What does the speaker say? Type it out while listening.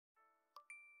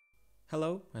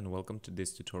Hello and welcome to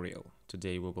this tutorial.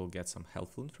 Today we will get some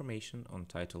helpful information on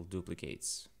title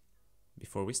duplicates.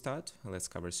 Before we start, let's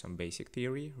cover some basic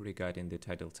theory regarding the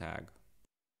title tag.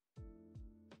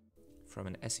 From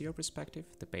an SEO perspective,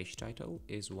 the page title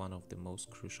is one of the most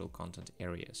crucial content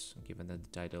areas, given that the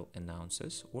title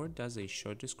announces or does a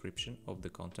short description of the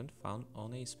content found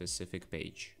on a specific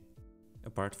page.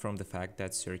 Apart from the fact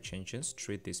that search engines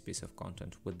treat this piece of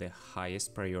content with the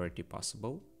highest priority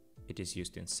possible, it is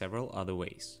used in several other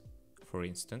ways. For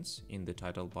instance, in the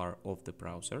title bar of the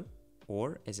browser,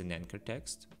 or as an anchor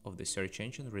text of the search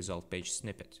engine result page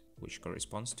snippet, which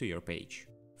corresponds to your page.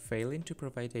 Failing to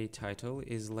provide a title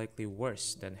is likely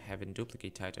worse than having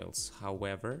duplicate titles.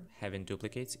 However, having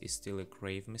duplicates is still a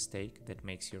grave mistake that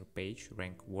makes your page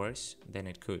rank worse than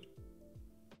it could.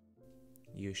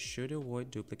 You should avoid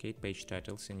duplicate page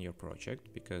titles in your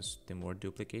project because the more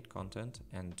duplicate content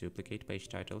and duplicate page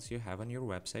titles you have on your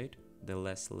website, the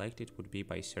less liked it would be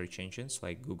by search engines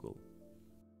like Google.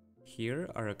 Here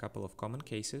are a couple of common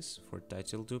cases for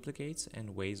title duplicates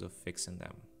and ways of fixing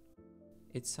them.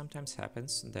 It sometimes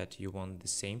happens that you want the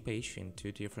same page in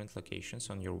two different locations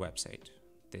on your website.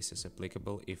 This is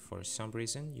applicable if for some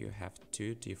reason you have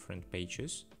two different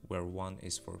pages, where one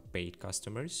is for paid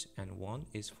customers and one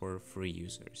is for free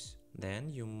users.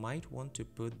 Then you might want to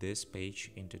put this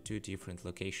page into two different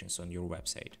locations on your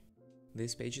website.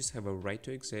 These pages have a right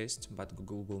to exist, but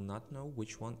Google will not know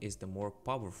which one is the more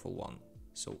powerful one,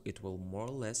 so it will more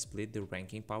or less split the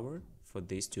ranking power for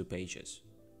these two pages.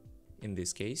 In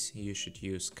this case, you should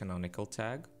use canonical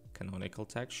tag. Canonical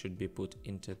tag should be put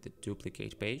into the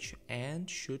duplicate page and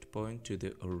should point to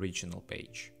the original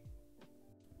page.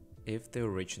 If the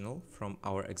original from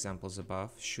our examples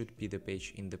above should be the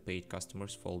page in the paid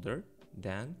customers folder,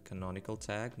 then canonical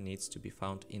tag needs to be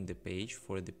found in the page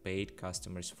for the paid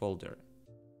customers folder.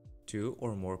 Two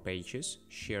or more pages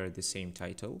share the same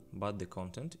title, but the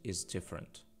content is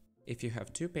different. If you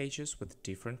have two pages with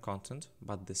different content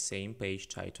but the same page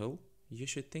title, you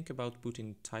should think about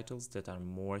putting titles that are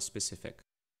more specific.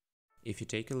 If you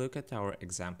take a look at our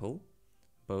example,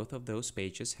 both of those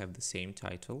pages have the same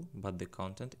title, but the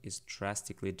content is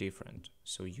drastically different,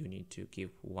 so you need to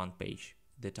give one page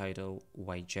the title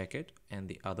White Jacket and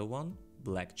the other one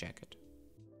Black Jacket.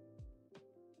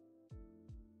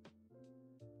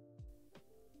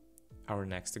 Our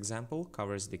next example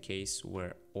covers the case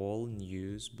where all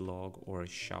news, blog or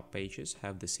shop pages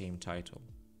have the same title.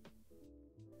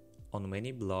 On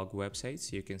many blog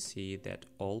websites, you can see that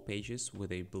all pages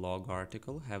with a blog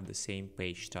article have the same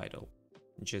page title.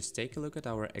 Just take a look at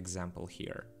our example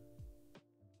here.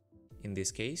 In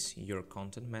this case, your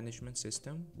content management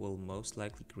system will most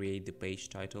likely create the page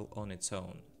title on its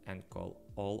own and call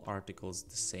all articles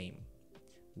the same.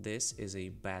 This is a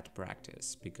bad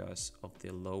practice because of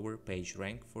the lower page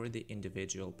rank for the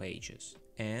individual pages,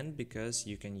 and because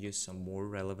you can use some more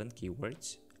relevant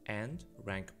keywords and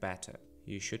rank better.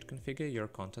 You should configure your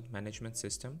content management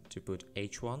system to put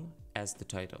H1 as the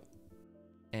title.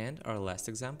 And our last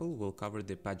example will cover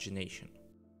the pagination.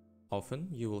 Often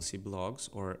you will see blogs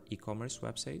or e-commerce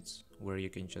websites where you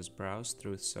can just browse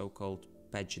through so-called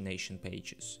pagination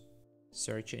pages.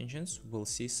 Search engines will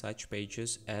see such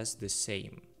pages as the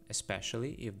same,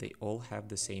 especially if they all have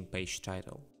the same page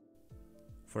title.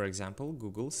 For example,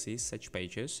 Google sees such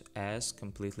pages as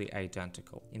completely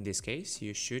identical. In this case,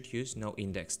 you should use no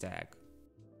index tag.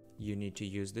 You need to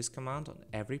use this command on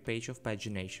every page of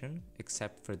pagination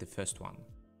except for the first one.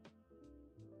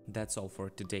 That's all for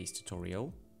today's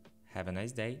tutorial. Have a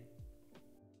nice day!